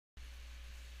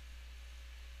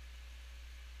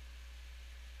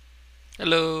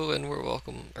Hello, and we're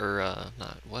welcome, or,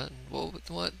 not,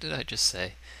 what did I just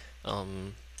say?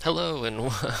 Hello,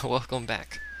 and welcome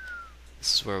back.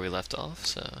 This is where we left off,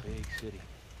 so... Big city.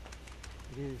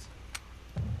 It is.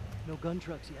 No gun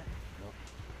trucks yet. Nope.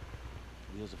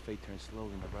 Wheels of fate turn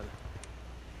slowly, my brother.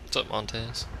 What's up,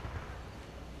 Montez?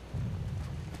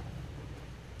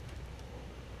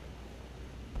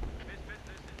 Misfit,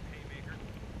 this is Haymaker.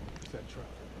 What's that truck?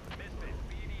 Misfit,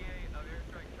 BDA of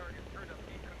airstrike targets turned up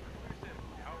inconclusive.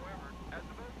 However, as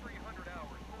of 0300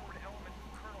 hours, forward elements of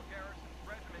Colonel Garrison's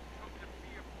regiment took to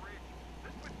Via Bridge.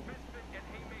 This puts Misfit and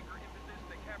Haymaker in position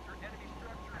to capture enemy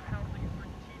structures housing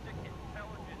strategic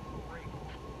intelligence break.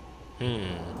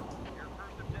 Your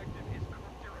first objective is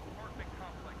Cookter apartment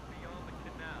complex beyond the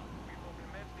canal. We will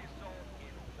commence the assault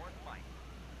in one fight.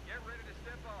 Get ready to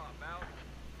step off, out.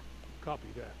 Copy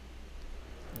that.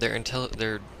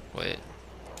 Wait.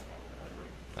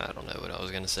 I don't know what I was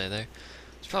gonna say there.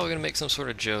 It's probably gonna make some sort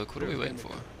of joke. What are we waiting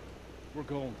for? We're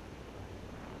going.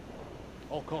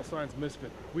 All call signs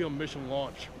Misfit. We on mission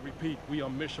launch. Repeat, we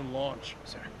on mission launch.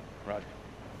 Sir. Roger.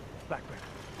 Blackburn.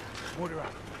 Mortar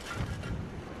out.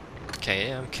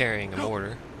 Okay, I'm carrying a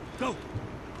mortar. Go!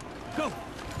 Go!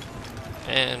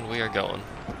 And we are going.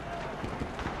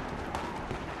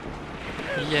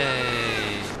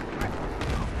 Yay!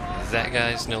 That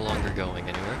guy's no longer going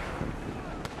anywhere.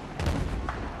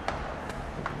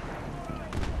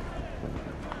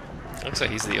 Looks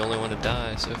like he's the only one to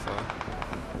die so far.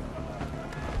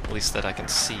 At least that I can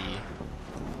see.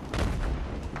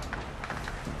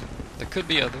 There could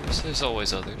be others. There's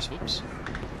always others. Whoops.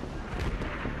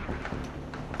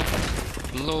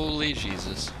 Lowly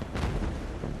Jesus.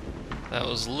 That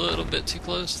was a little bit too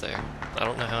close there. I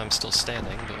don't know how I'm still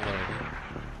standing, but whatever.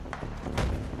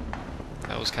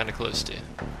 That was kind of close to.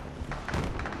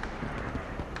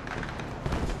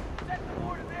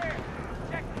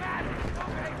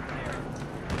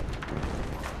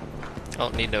 I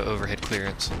don't need no overhead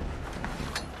clearance.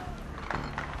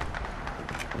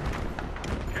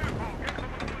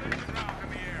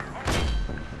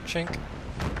 Chink.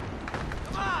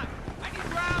 Come on! I need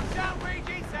rounds downrange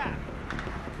ASAP!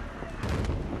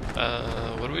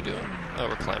 What are we doing? Oh,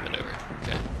 we're climbing over.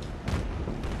 Okay.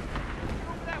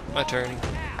 My turn.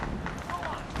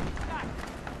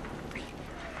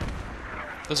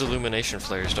 Those illumination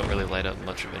flares don't really light up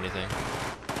much of anything.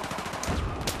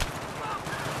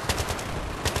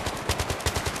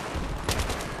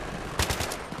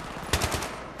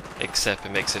 Except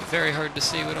it makes it very hard to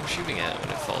see what I'm shooting at when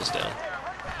it falls down.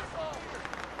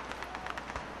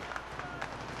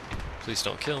 Please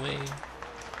don't kill me.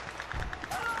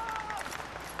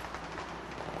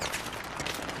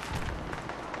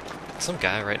 Some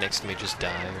guy right next to me just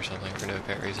died or something for no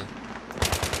apparent reason.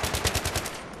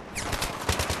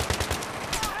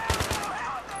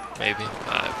 Maybe.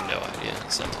 I have no idea.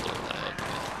 It sounds a little loud.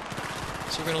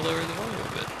 But... So we're gonna lower the volume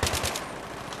a bit.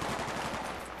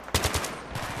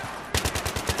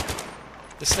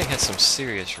 This thing has some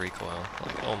serious recoil.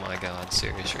 Like, oh my god,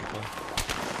 serious recoil.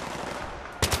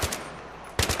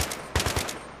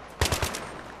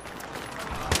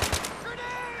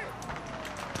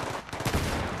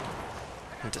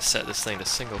 To set this thing to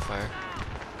single fire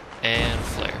and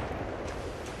flare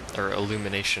or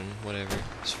illumination, whatever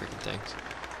these freaking things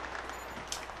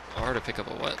are, to pick up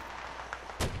a what?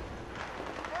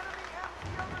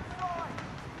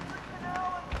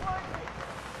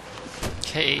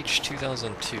 KH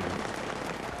 2002.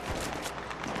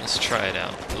 Let's try it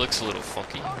out. It looks a little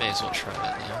funky. May as well try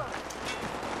it now.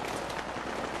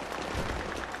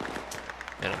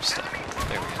 And I'm stuck.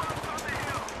 There we go.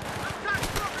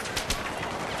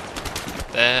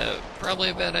 Probably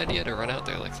a bad idea to run out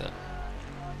there like that.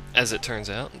 As it turns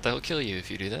out, they'll kill you if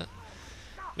you do that.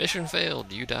 Mission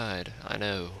failed, you died. I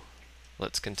know.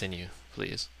 Let's continue,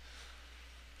 please.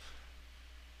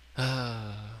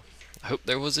 I hope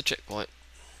there was a checkpoint.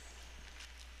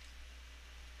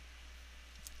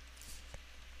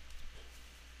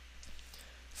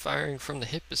 Firing from the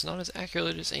hip is not as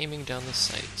accurate as aiming down the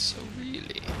sight, so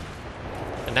really.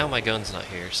 And now my gun's not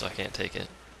here, so I can't take it.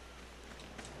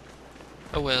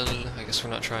 Oh well, I guess we're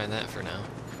not trying that for now.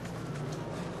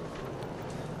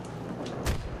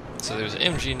 So there's an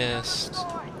MG nest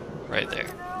right there.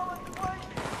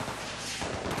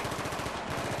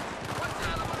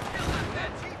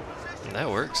 And that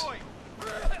works.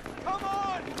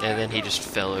 And then he just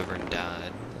fell over and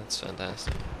died. That's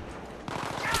fantastic.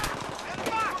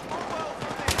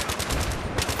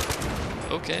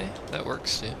 Okay, that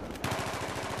works too.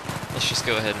 Let's just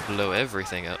go ahead and blow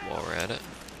everything up while we're at it.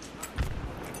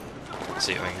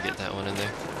 See if I can get that one in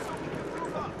there.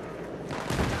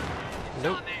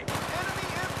 Nope.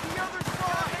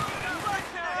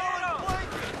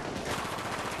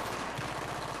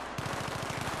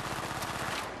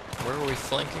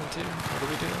 flanking too? What are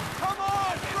we doing? Come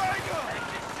on, frag him!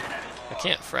 I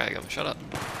can't frag him. Shut up.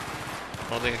 I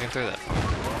don't think I can throw that far.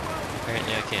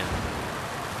 Apparently I can.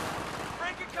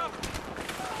 Break it cover!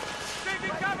 Taking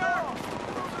cover!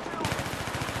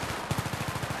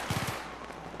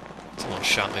 Someone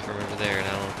shot me from over there and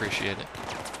I don't appreciate it.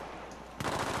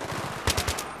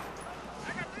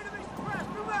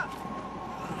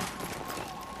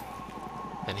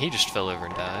 And he just fell over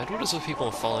and died. What is with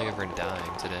people falling over and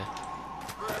dying today?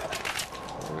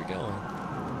 Where are we going?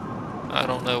 I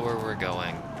don't know where we're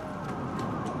going.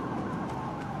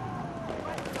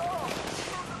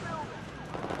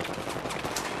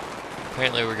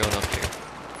 Apparently we're going up here.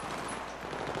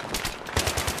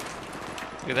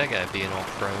 Look at that guy being all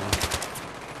prone.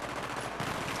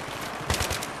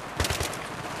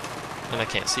 And I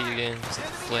can't see you again because of the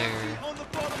flare. On the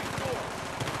bottom floor!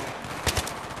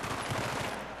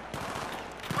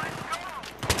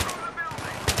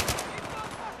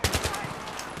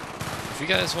 If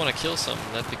you guys want to kill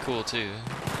something, that'd be cool too. You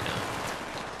know,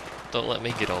 don't let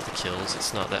me get all the kills.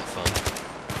 It's not that fun.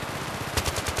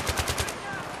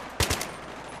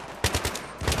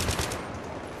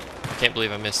 I can't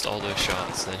believe I missed all those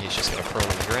shots. Then he's just gonna prone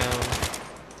on the ground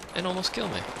and almost kill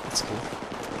me. It's cool.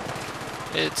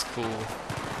 It's cool.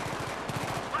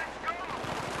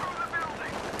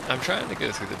 I'm trying to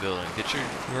go through the building. Get your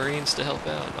Marines to help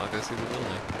out, and I'll go through the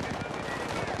building.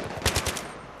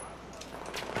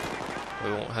 We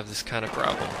won't have this kind of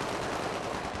problem.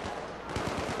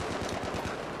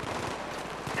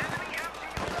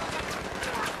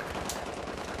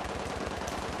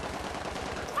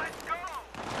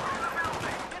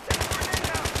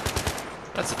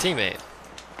 That's a teammate.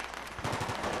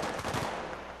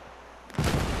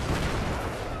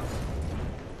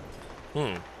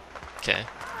 Okay.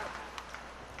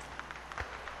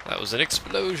 That was an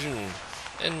explosion.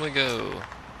 In we go.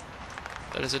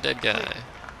 That is a dead guy.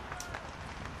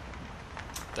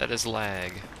 That is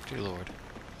lag. Dear Lord.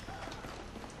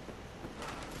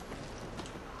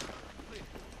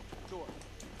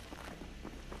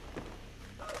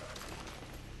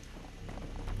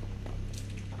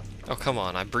 Oh, come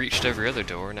on. I breached every other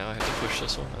door. Now I have to push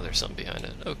this one. Oh, there's something behind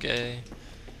it. Okay.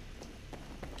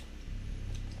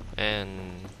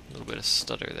 And a little bit of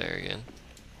stutter there again.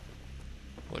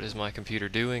 What is my computer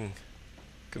doing?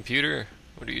 Computer,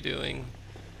 what are you doing?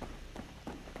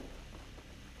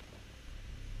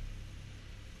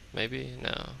 Maybe?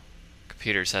 No.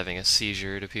 Computer's having a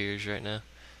seizure, it appears, right now.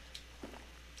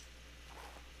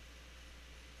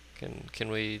 Can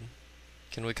we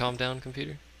calm down,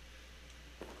 computer?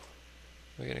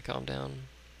 We're gonna calm down?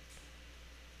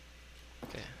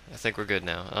 Okay, I think we're good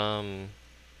now.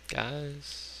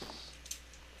 Guys,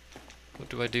 what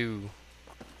do I do?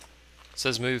 It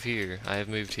says move here. I have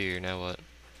moved here. Now what?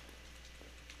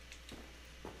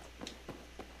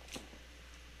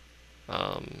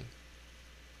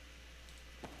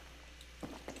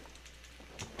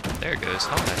 There it goes.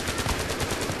 Hi.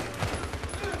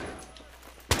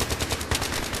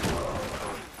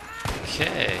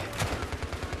 Okay.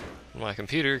 My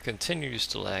computer continues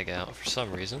to lag out for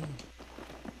some reason.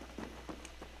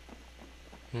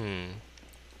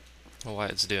 Well, why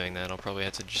it's doing that, I'll probably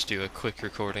have to just do a quick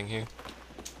recording here.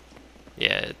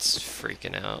 Yeah, it's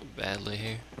freaking out badly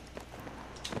here.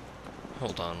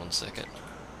 Hold on one second.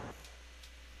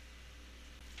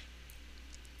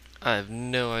 I have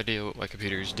no idea what my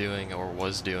computer is doing, or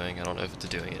was doing. I don't know if it's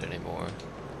doing it anymore.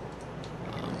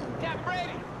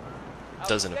 It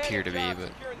doesn't appear to be,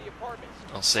 but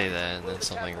I'll say that and then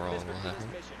something wrong will happen.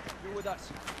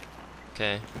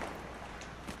 Okay.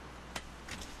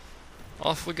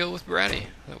 Off we go with Bratty.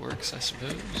 That works, I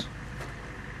suppose.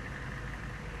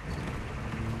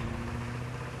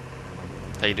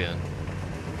 How you doing?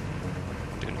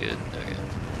 Doing good? Okay.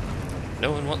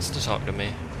 No one wants to talk to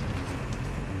me.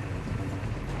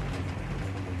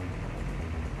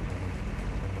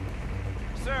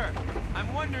 Sir,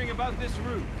 I'm wondering about this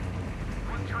route.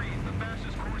 1-3, the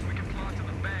fastest course we can plot to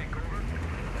the bank, over.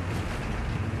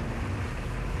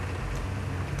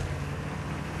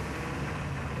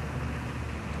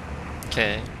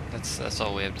 Okay, that's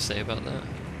all we have to say about that.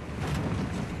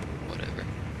 Whatever.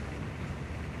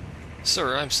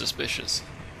 Sir, I'm suspicious.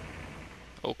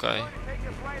 Okay. Take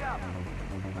us right up.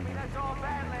 I mean, that's all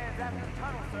Badlands after the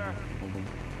tunnel, sir.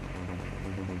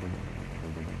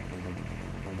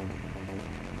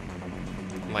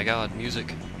 Oh my god,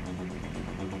 music.